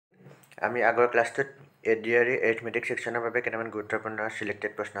আমি আগৰ ক্লাছটোত ADRE arithmetic সেকশনৰ বাবে কেইটামান গুৰুত্বপূৰ্ণ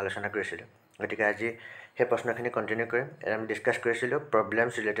সিলেক্টেড প্ৰশ্ন আলোচনা কৰিছিলোঁ গতিকে আজি সেই প্ৰশ্নখিনি কন্টিনিউ কৰিম আমি ডিসকাস কৰিছিলোঁ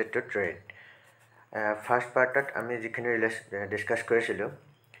problems related to train first পাৰ্টত আমি যিখিনি ডিসকাস কৰিছিলোঁ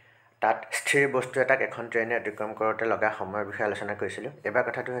তাত স্থিৰ বস্তু এটাক এখন ট্ৰেইনে অতিক্ৰম কৰোঁতে লগা সময়ৰ বিষয়ে আলোচনা কৰিছিলোঁ এবাৰ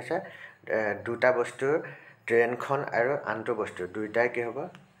কথাটো হৈছে দুটা বস্তুৰ ট্ৰেইনখন আৰু আনটো বস্তু দুইটাই কি হ'ব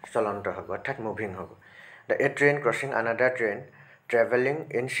চলন্ত হ'ব অৰ্থাৎ মুভিং হ'ব a train crossing another train traveling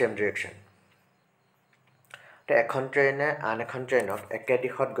in same direction এখন ট্ৰেইনে আন এখন ট্ৰেইনক একে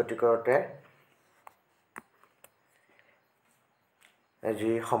দিশত গতি কৰোঁতে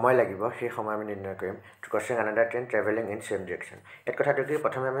যি সময় লাগিব সেই সময় আমি নিৰ্ণয় কৰিম crossing another train travelling in same direction এই কথাটো কি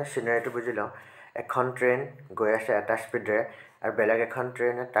প্ৰথমে আমি চিনাৰীটো বুজি লওঁ এখন ট্ৰেইন গৈ আছে এটা স্পীডেৰে আৰু বেলেগ এখন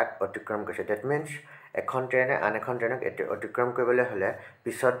ট্ৰেইনে তাক অতিক্ৰম কৰিছে ডেট মিনছ এখন ট্ৰেইনে আন এখন ট্ৰেইনক অতিক্ৰম কৰিবলৈ হ'লে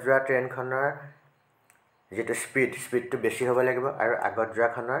পিছত যোৱা ট্ৰেইনখনৰ যেটো স্পীডটো বেছি হ'ব লাগিব আৰু আগত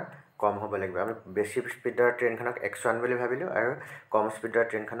যোৱাখনৰ কম হ'ব লাগিব আমি বেছি স্পীডৰ ট্ৰেইনখনক x1 বুলি ভাবিলোঁ আৰু কম স্পীডৰ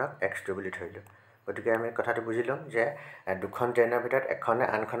ট্ৰেইনখনক x2 বুলি ধৰিলোঁ গতিকে আমি কথাটো বুজিলোঁ যে দুখন ট্ৰেইনৰ ভিতৰত এখনে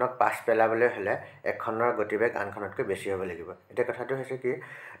আনখনক পাছ পেলাবলৈ হ'লে এখনৰ গতিবেগ আনখনতকৈ বেছি হ'ব লাগিব এটা কথাটো হৈছে কি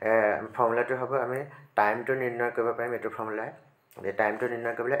ফৰ্মুলাটো হ'ব আমি টাইমটো নিৰ্ণয় কৰিব পাৰিম এটো ফৰ্মুলাই যে টাইমটো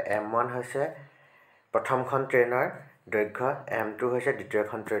নিৰ্ণয় কৰিবলৈ m1 হৈছে প্ৰথমখন ট্ৰেইনৰ দৈৰ্ঘ্য m2 হৈছে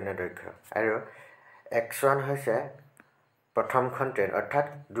দ্বিতীয়খন ট্ৰেইনৰ দৈৰ্ঘ্য আৰু x1 হৈছে প্ৰথমখন ট্ৰেইন অৰ্থাৎ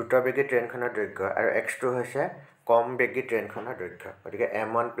দ্ৰুতবেগী ট্ৰেইনখনৰ দৈৰ্ঘ্য আৰু x2 হৈছে কম বেগী ট্ৰেইনখনৰ দৈৰ্ঘ্য গতিকে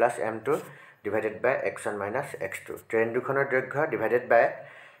m1 + m2 divided by x1 - x2 train দুখনৰ দৈৰ্ঘ্য divided by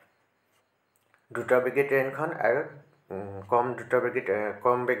দ্ৰুতবেগী ট্ৰেইনখন আৰু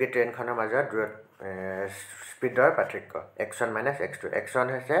কম বেগী ট্ৰেইনখনৰ মাজত স্পীডৰ পাৰ্থক্য x1 - x2 x1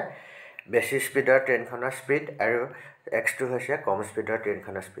 হৈছে বেছি স্পীডৰ ট্ৰেইনখনৰ স্পীড আৰু x2 হৈছে কম স্পীডৰ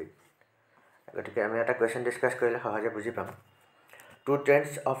ট্ৰেইনখনৰ স্পীড গতিকে আমি এটা কোৱেশ্চন ডিসকাস কৰিলে সহজে বুজি পাম Two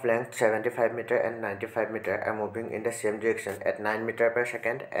trains of length 75 meter and 95 meter are moving in the same direction at 9 meter per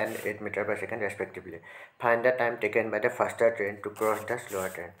second and 8 meter per second respectively. Find the time taken by the faster train to cross the slower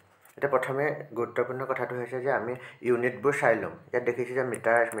train. এটা প্ৰথমে গুৰুত্বপূৰ্ণ কথাটো হৈছে যে আমি ইউনিটবোৰ চাই লম ইয়াত দেখিছোঁ যে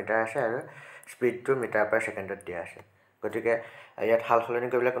মিটাৰ আছে আৰু স্পীডটো মিটাৰ পাৰ সেকেণ্ডত দিয়া আছে গতিকে ইয়াত হাল সলনি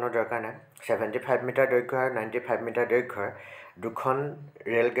কৰিবলৈ কোনো দৰকাৰ নাই 75 মিটাৰ দৈৰ্ঘ্য আৰু 95 মিটাৰ দৈৰ্ঘ্যৰ দুখন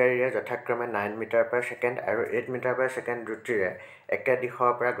ৰেলগাড়ীৰে যথাক্ৰমে 9 মিটাৰ পাৰ সেকেণ্ড আৰু 8 মিটাৰ পাৰ সেকেণ্ড দ্ৰুতিৰে একে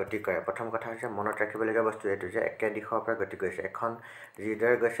দিশৰ পৰা গতি কৰে প্ৰথম কথা হৈছে মনত ৰাখিবলগীয়া বস্তু এইটো যে একে দিশৰ পৰা গতি কৰিছে এখন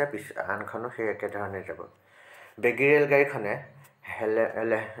যিদৰে গৈছে আনখনো সেই একে ধৰণে যাব বেগী ৰেলগাড়ীখনে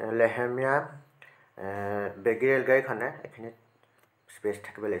বেগী ৰেলগাড়ীখনে এখিনি স্পেচ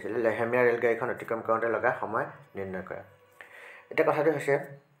থাকিব লাগিছিল লেহেমীয়া ৰেলগাড়ীখন অতিক্ৰম কৰোঁতে লগা সময় নিৰ্ণয় কৰে এটা কথাটো হৈছে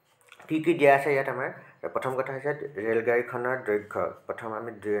কি দিয়া আছে ইয়াত আমাৰ প্ৰথম কথা হৈছে ৰেলগাড়ীখনৰ দৈৰ্ঘ্য প্ৰথম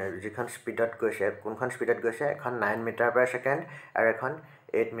আমি যিখন স্পীডত গৈছে কোনখন স্পীডত গৈছে এখন 9 মিটাৰ পাৰ সেকেণ্ড আৰু এখন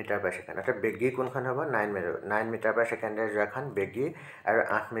 8 মিটাৰ পাৰ সেকেণ্ড অৰ্থাৎ বেগী কোনখন হ'ব 9 মিটাৰ পাৰ সেকেণ্ডে যোৱাখন বেগী আৰু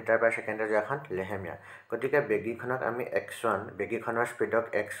 8 মিটাৰ পাৰ সেকেণ্ডে যোৱাখন লেহেমীয়া গতিকে বেগীখনক আমি x1 বেগীখনৰ স্পীডক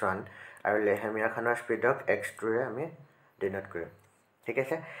x1 আৰু লেহেমীয়াখনৰ স্পীডক x2 ৰে আমি ডিনোট কৰিম ঠিক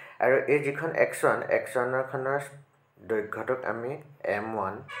আছে আৰু এই যিখন x1 খনৰ দৈৰ্ঘ্যটোক আমি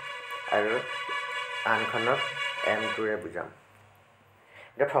m1 আৰু আনখনক m2 ৰে বুজাম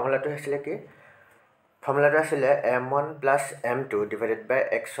এটা ফৰ্মুলাটো হৈছিলে কি ফৰ্মুলাটো আছিল m1 + m2 divided by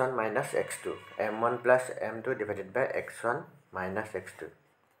x1 - x2 m1 + m2 divided by x1 - x2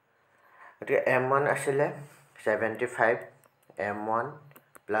 গতিকে m1 আছিল 75 m1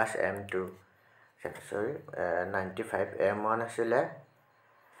 + m2 95 m1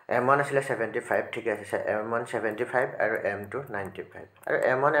 আছিল 75 ঠিক আছে m1 75 আৰু m2 95 আৰু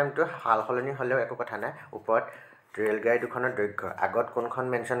m1 m2 হাল সলনি হ'লেও একো কথা নাই ওপৰত ৰেলগাড়ী দুখনৰ দৈৰ্ঘ্য আগত কোনখন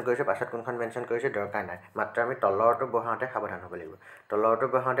মেনশ্যন কৰিছে পাছত কোনখন মেনশ্যন কৰিছে দৰকাৰ নাই মাত্ৰ আমি তলৰটো বহাওঁতে সাৱধান হ'ব লাগিব তলৰটো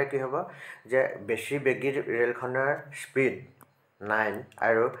বহাওঁতে কি হ'ব যে বেছি বেগী ৰেলখনৰ স্পীড 9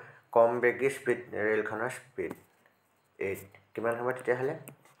 আৰু কম বেগী স্পীড ৰেলখনৰ স্পীড 8 কিমান হ'ব তেতিয়াহ'লে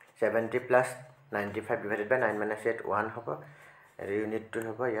 70 + 95 divided by 9 - 8 1 হ'ব ইউনিটটো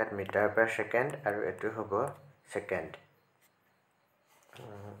হ'ব ইয়াত মিটাৰ পাৰ সেকেণ্ড আৰু এটো হ'ব সেকেণ্ড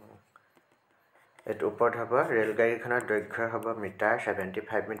এটো ওপৰত হ'ব ৰেলগাড়ীখনৰ দৈৰ্ঘ্য হ'ব মিটাৰ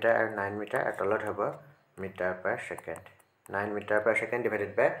 75 মিটাৰ আৰু 9 মিটাৰ আৰু তলত হ'ব metre per second 9 metre per second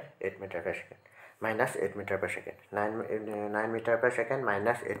divided by 8 metre per second -8 metre per second 9 metre per second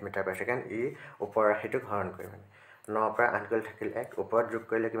 -8 metre per second ই ওপৰৰ ৰাশিটোক হৰণ কৰিম 9 পৰা 8 গ'ল থাকিল 1 ওপৰত যোগ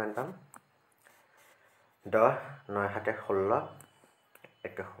কৰিলে কিমান পাম 10 9 7 16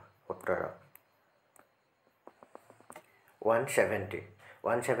 17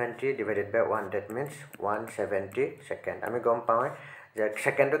 170 divided by 1 that means 170 second আমি গম পাওঁ যে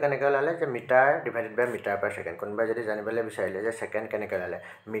সেকেন্ডটো কেনেকৈ ওলালে যে মিটাৰ ডিভাইডেড বাই মিটাৰ পাৰ ছেকেণ্ড কোনোবাই যদি জানিবলৈ বিচাৰিলে যে ছেকেণ্ড কেনেকৈ ওলালে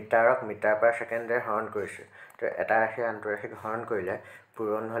মিটাৰক মিটাৰ পাৰ ছেকেণ্ডেৰে হৰণ কৰিছোঁ তো এটা ৰাশি আনটো ৰাশিক হৰণ কৰিলে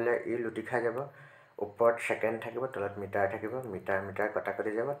পূৰণ হ'লে ই লুটি খাই যাব ওপৰত ছেকেণ্ড থাকিব তলত মিটাৰ থাকিব মিটাৰ মিটাৰ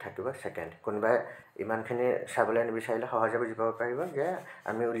কটাকটি যাব থাকিব ছেকেণ্ড কোনোবাই ইমানখিনি চাবলৈ নিবিচাৰিলে সহজে বুজি পাব পাৰিব যে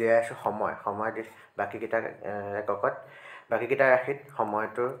আমি উলিয়াই আছোঁ সময় দি বাকীকেইটা এককত বাকীকেইটা ৰাশিত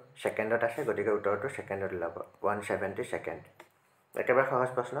সময়টো ছেকেণ্ডত আছে গতিকে উত্তৰটো ছেকেণ্ডত ওলাব 170 ছেকেণ্ড একেবাৰে সহজ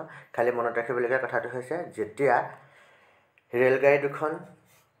প্ৰশ্ন খালি মনত ৰাখিবলগীয়া কথাটো হৈছে যেতিয়া ৰেলগাড়ী দুখন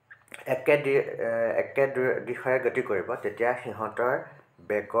একে দিশৰে গতি কৰিব তেতিয়া সিহঁতৰ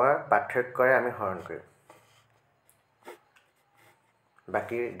বেগৰ পাৰ্থক্যৰে আমি হৰণ কৰিম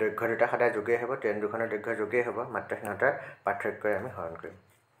বাকী দৈৰ্ঘ্য দুটা সদায় যোগেই হ'ব ট্ৰেইন দুখনৰ দৈৰ্ঘ্য যোগেই হ'ব মাত্ৰ সিহঁতৰ পাৰ্থক্যৰে আমি হৰণ কৰিম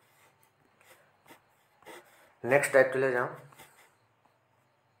নেক্সট টাইপটোলৈ যাওঁ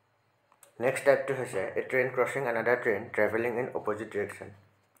নেক্সট টাইপটো হৈছে এ train crossing another train travelling in opposite direction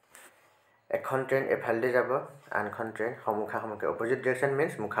এখন ট্ৰেইন এফালেদি যাব আনখন ট্ৰেইন সন্মুখাসন্মুখী অপজিট ডিৰেকশ্যন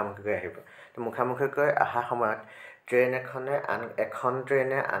মিনছ মুখামুখিকৈ আহিব তো মুখামুখিকৈ অহা সময়ত ট্ৰেইন এখন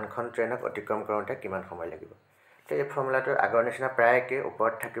ট্ৰেইনে আনখন ট্ৰেইনক অতিক্ৰম কৰোঁতে কিমান সময় লাগিব তো এই ফৰ্মুলাটো আগৰ নিচিনা প্ৰায় একেই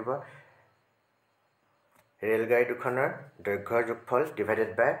ওপৰত থাকিব ৰেলগাড়ী দুখনৰ দৈৰ্ঘ্যৰ যোগফল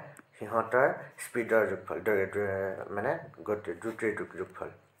ডিভাইডেড বাই সিহঁতৰ স্পীডৰ যোগফল মানে দ্ৰুতিৰ যোগফল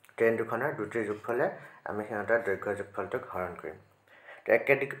ট্ৰেইন দুখনৰ দ্ৰুতিৰ যোগফলে আমি সিহঁতৰ দৈৰ্ঘ্যৰ যোগফলটোক হৰণ কৰিম তো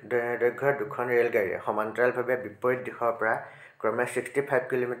একে দৈৰ্ঘ্যৰ দুখন ৰেলগাড়ীয়ে সমান্তৰালভাৱে বিপৰীত দিশৰ পৰা ক্ৰমে 65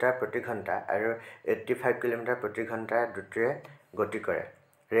 কিলোমিটাৰ প্ৰতি ঘণ্টা আৰু 85 কিলোমিটাৰ প্ৰতি ঘণ্টাৰ দ্ৰুতিৰে গতি কৰে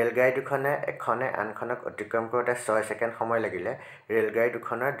ৰেলগাড়ী দুখনে এখনে আনখনক অতিক্ৰম কৰোঁতে 6 ছেকেণ্ড সময় লাগিলে ৰেলগাড়ী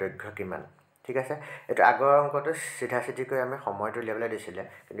দুখনৰ দৈৰ্ঘ্য কিমান ঠিক আছে এইটো আগৰ অংকটো চিধা চিধিকৈ আমি সময়টো উলিয়াবলৈ দিছিলে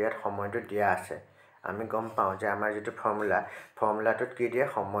কিন্তু ইয়াত সময়টো দিয়া আছে আমি গম পাওঁ যে আমাৰ যিটো ফৰ্মুলাটোত কি দিয়ে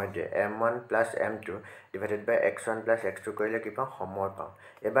সময় দিয়ে m1 + m2 ডিভাইডেড বাই x1 + x2 কৰিলে কি পাওঁ সময় পাওঁ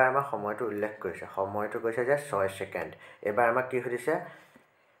এবাৰ আমাৰ সময়টো উল্লেখ কৰিছে সময়টো কৈছে যে 6 ছেকেণ্ড এবাৰ আমাক কি সুধিছে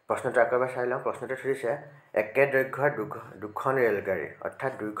প্ৰশ্নটো আকৌ চাই লওঁ প্ৰশ্নটো সুধিছে একে দৈৰ্ঘ্যৰ দুখন ৰেলগাড়ী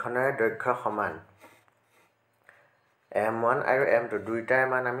অৰ্থাৎ দুইখনৰে দৈৰ্ঘ্য সমান m1 আৰু m2 দুইটাৰ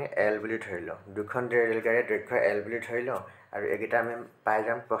মান আমি l বুলি ধৰি লওঁ দুখন ৰেলগাড়ীৰ দৈৰ্ঘ্য l বুলি ধৰি লওঁ আৰু এইকেইটা আমি পাই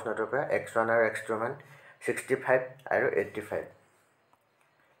যাম প্ৰশ্নটোৰ পৰা x1 আৰু x2 মান 65 আৰু 85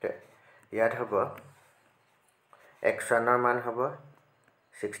 ইয়াত হ'ব x1 ৰ মান হ'ব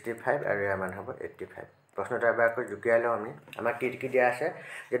 65 আৰু ইয়াৰ মান হ'ব 85 প্ৰশ্নটো এবাৰ আকৌ জুকিয়াই লওঁ আমি আমাক কি দিয়া আছে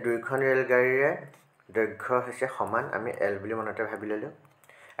যে দুইখন ৰেলগাড়ীৰে দৈৰ্ঘ্য হৈছে সমান আমি l বুলি মনতে ভাবি ল'লোঁ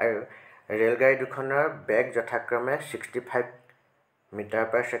আৰু ৰেলগাড়ী দুখনৰ বেগ যথাক্ৰমে 65 মিটাৰ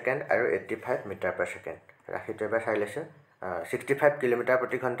পাৰ ছেকেণ্ড আৰু 85 মিটাৰ পাৰ ছেকেণ্ড ৰাশিটো এবাৰ চাই লৈছোঁ 65 কিলোমিটাৰ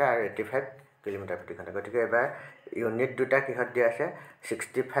প্ৰতি ঘণ্টা আৰু 85 কিলোমিটাৰ প্ৰতি ঘণ্টা গতিকে এবাৰ ইউনিট দুটা কিহত দিয়া আছে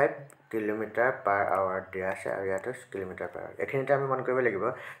 65 কিলোমিটাৰ পাৰ আৱাৰ দিয়া আছে আৰু ইয়াতো কিলোমিটাৰ পাৰ আৱাৰ এইখিনিতে আমি মন কৰিব লাগিব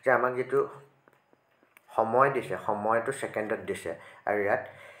যে আমাক যিটো সময় দিছে সময়টো ছেকেণ্ডত দিছে আৰু ইয়াত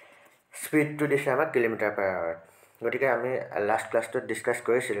স্পীডটো দিছে আমাক কিলোমিটাৰ পাৰ আৱাৰ গতিকে আমি লাষ্ট ক্লাছটোত ডিছকাছ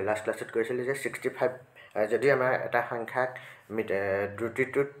কৰিছিলোঁ যে 65 যদি আমাৰ এটা সংখ্যাক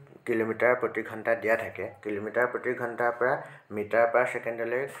দ্ৰুতিটোত কিলোমিটাৰ প্ৰতি ঘণ্টা দিয়া থাকে কিলোমিটাৰ প্ৰতি ঘণ্টাৰ পৰা মিটাৰ পাৰ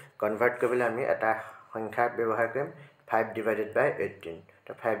ছেকেণ্ডলৈ কনভাৰ্ট কৰিবলৈ আমি এটা সংখ্যা ব্যৱহাৰ কৰিম 5 ডিভাইডেড বাই 18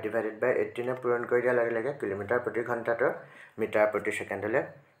 তো 5 ডিভাইডেড বাই 18 পূৰণ কৰি দিয়াৰ লগে লগে কিলোমিটাৰ প্ৰতি ঘণ্টাটো মিটাৰ প্ৰতি ছেকেণ্ডলৈ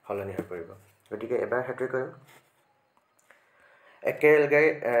সলনি হৈ পৰিব গতিকে এবাৰ সেইটো কৰিম একে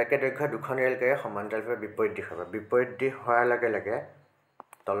দৈৰ্ঘ্যৰ দুখন ৰেলগাড়ী সমান্তৰালভাৱে বিপৰীত দিশ হ'ব বিপৰীত দিশ হোৱাৰ লগে লগে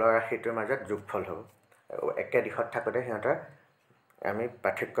তলৰ ৰাশিটোৰ মাজত যোগফল হ'ব আৰু একে দিশত থাকোঁতে সিহঁতৰ আমি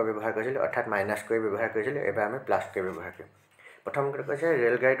পাৰ্থক্য ব্যৱহাৰ কৰিছিলোঁ অৰ্থাৎ মাইনাছ কৰি ব্যৱহাৰ কৰিছিলোঁ এবাৰ আমি প্লাছ কৰি ব্যৱহাৰ কৰিম প্ৰথম কথা কৈছে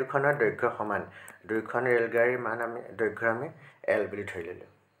ৰেলগাড়ী দুখনৰ দৈৰ্ঘ্য সমান দুইখন ৰেলগাড়ীৰ দৈৰ্ঘ্য আমি l বুলি ধৰি ল'লোঁ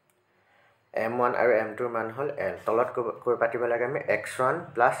m1 আৰু m2ৰ মান হ'ল l তলত কৈ পাতিব লাগে আমি x1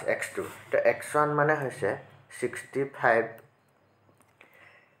 + x2 তো x1 মানে হৈছে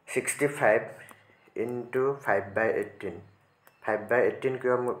 65 into 5/18 5/18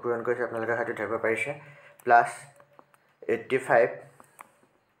 কিয় পূৰণ কৰিছে আপোনালোকে হয়তো ধৰিব পাৰিছে প্লাছ 85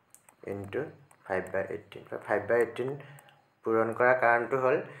 into 5/18 5/18 পূৰণ কৰাৰ কাৰণটো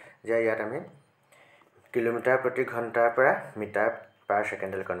হ'ল যে ইয়াত আমি কিলোমিটাৰ প্ৰতি ঘণ্টাৰ পৰা মিটাৰ পাৰ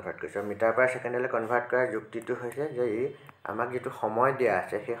ছেকেণ্ডলৈ কনভাৰ্ট কৰিছোঁ আৰু মিটাৰ পাৰ ছেকেণ্ডলৈ কনভাৰ্ট কৰাৰ যুক্তিটো হৈছে যে আমাক যিটো সময় দিয়া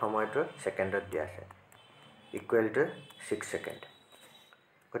আছে সেই সময়টো ছেকেণ্ডত দিয়া আছে ইকুৱেল টু 6 ছেকেণ্ড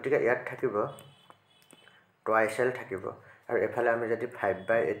গতিকে ইয়াত থাকিব টুৱাইচ l থাকিব আৰু এফালে আমি যদি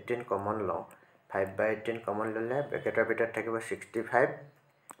 5/18 কমন লওঁ 5/18 কমন ল'লে ব্ৰেকেটৰ ভিতৰত থাকিব 65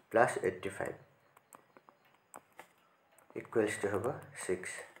 + 85 ইকুৱেলছ টু হ'ব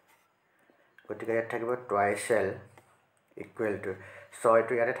 6 গতিকে ইয়াত থাকিব টুৱাইচ l ইকুৱেল টু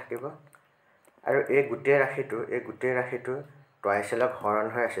 6টো ইয়াতে থাকিব আৰু এই গোটেই ৰাশিটো টুৱাইছ লগ হৰণ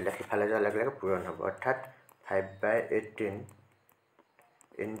হৈ আছিলে সিফালে যোৱাৰ লগে লগে পূৰণ হ'ব অৰ্থাৎ 5/18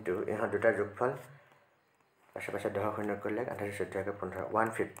 ইনটু ইহঁত দুটাৰ যোগফল পাছে পাছে 10 শূন্য কৰিলে 28 14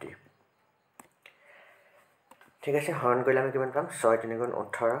 150 ঠিক আছে হৰণ কৰিলে আমি কিমান পাম 6 3 গুণ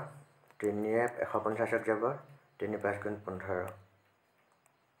 18 3 150 যাব 3 5 গুণ 15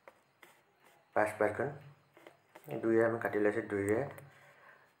 5 5 গুণ 2 আমি কাটি লৈছোঁ 2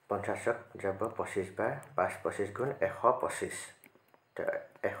 50 যাব 25 বাৰ 5 25 গুণ 125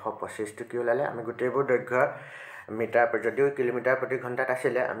 125টো কি ওলালে আমি গোটেইবোৰ দৈৰ্ঘ্য মিটাৰ যদিও কিলোমিটাৰ প্ৰতি ঘণ্টাত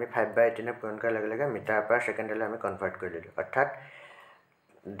আছিলে আমি 5/18 পূৰণ কৰাৰ লগে লগে মিটাৰ পাৰ ছেকেণ্ডলৈ আমি কনভাৰ্ট কৰি দিলোঁ অৰ্থাৎ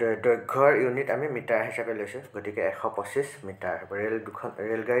দৈৰ্ঘ্যৰ ইউনিট আমি মিটাৰ হিচাপে লৈছোঁ গতিকে 125 মিটাৰ হ'ব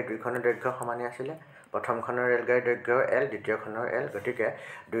ৰেলগাড়ী দুইখনৰ দৈৰ্ঘ্য সমানে আছিলে প্ৰথমখনৰ ৰেলগাড়ীৰ দৈৰ্ঘ্য L দ্বিতীয়খনৰ L গতিকে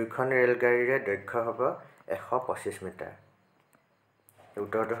দুইখন ৰেলগাড়ীৰে দৈৰ্ঘ্য হ'ব 125 মিটাৰ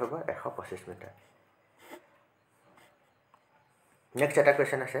উত্তৰটো হ'ব 125 মিটাৰ নেক্সট এটা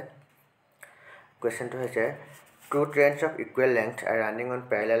কুৱেশ্যন আছে কুৱেশ্যনটো হৈছে Two trains of equal length are running on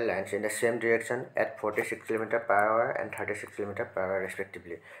parallel lines in the same direction at 46 km/h and 36 km/h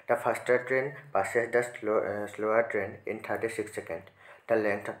respectively. The faster train passes the slower train in 36 seconds. The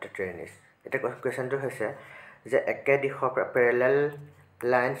length of the train is. It is a question to say that parallel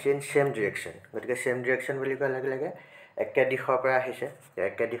lines in same direction. But the same direction will go like একে দিশৰ পৰা আহিছে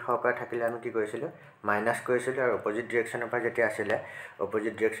একে দিশৰ পৰা থাকিলে আমি কি কৰিছিলোঁ মাইনাস কৰিছিলোঁ আৰু অপোজিট ডিৰেকশ্যনৰ পৰা যেতিয়া আছিলে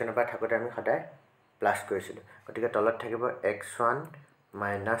অপোজিট ডিৰেকশ্যনৰ পৰা থাকোঁতে আমি সদায় প্লাস কৰিছিলোঁ গতিকে তলত থাকিব x1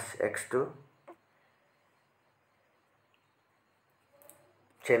 minus x2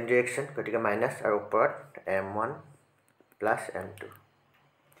 same direction গতিকে মাইনাস আৰু ওপৰত m1 plus m2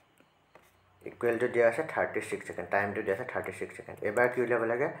 equal to দিয়া আছে 36 সেকেন্ড টাইমটো দিয়া আছে 36 সেকেন্ড এবাৰ কি উলিয়াব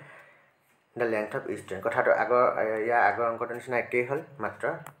লাগে the length of each train কথাটো আগৰ অংকটোৰ নিচিনা একেই হ'ল মাত্ৰ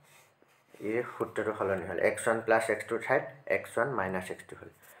এই সূত্ৰটো সলনি হ'ল x1 plus x2 ঠাইত x1 minus x2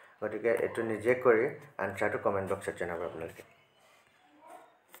 হ'ল গতিকে এটো নিজে কৰি আনসাৰটো কমেন্ট বক্সত জনাব আপোনালোকে